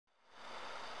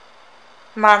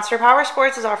Monster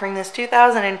Powersports is offering this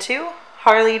 2002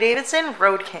 Harley-Davidson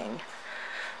Road King.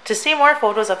 To see more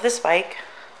photos of this bike,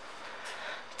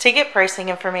 to get pricing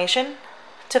information,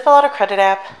 to fill out a credit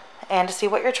app, and to see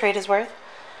what your trade is worth,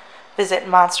 visit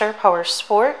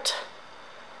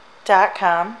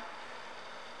monsterpowersport.com.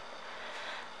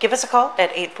 Give us a call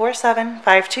at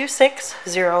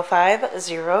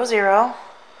 847-526-0500.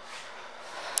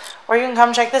 Or you can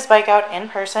come check this bike out in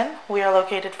person. We are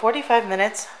located 45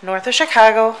 minutes north of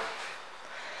Chicago.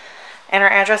 And our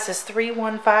address is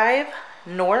 315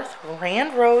 North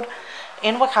Rand Road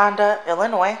in Wauconda,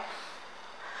 Illinois.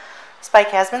 This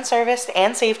bike has been serviced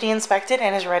and safety inspected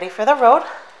and is ready for the road.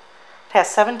 It has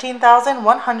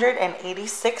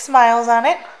 17,186 miles on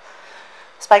it.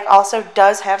 This bike also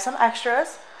does have some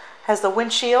extras. Has the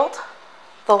windshield,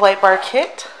 the light bar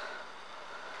kit,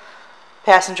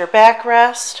 passenger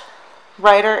backrest,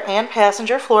 rider and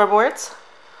passenger floorboards,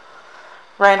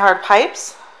 Reinhardt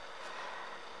pipes,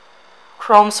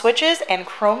 chrome switches, and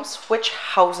chrome switch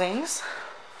housings.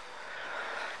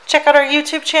 Check out our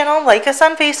YouTube channel, like us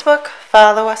on Facebook,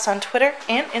 follow us on Twitter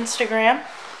and Instagram.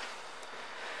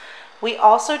 We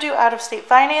also do out-of-state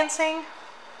financing,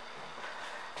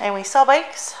 and we sell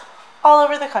bikes all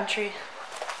over the country.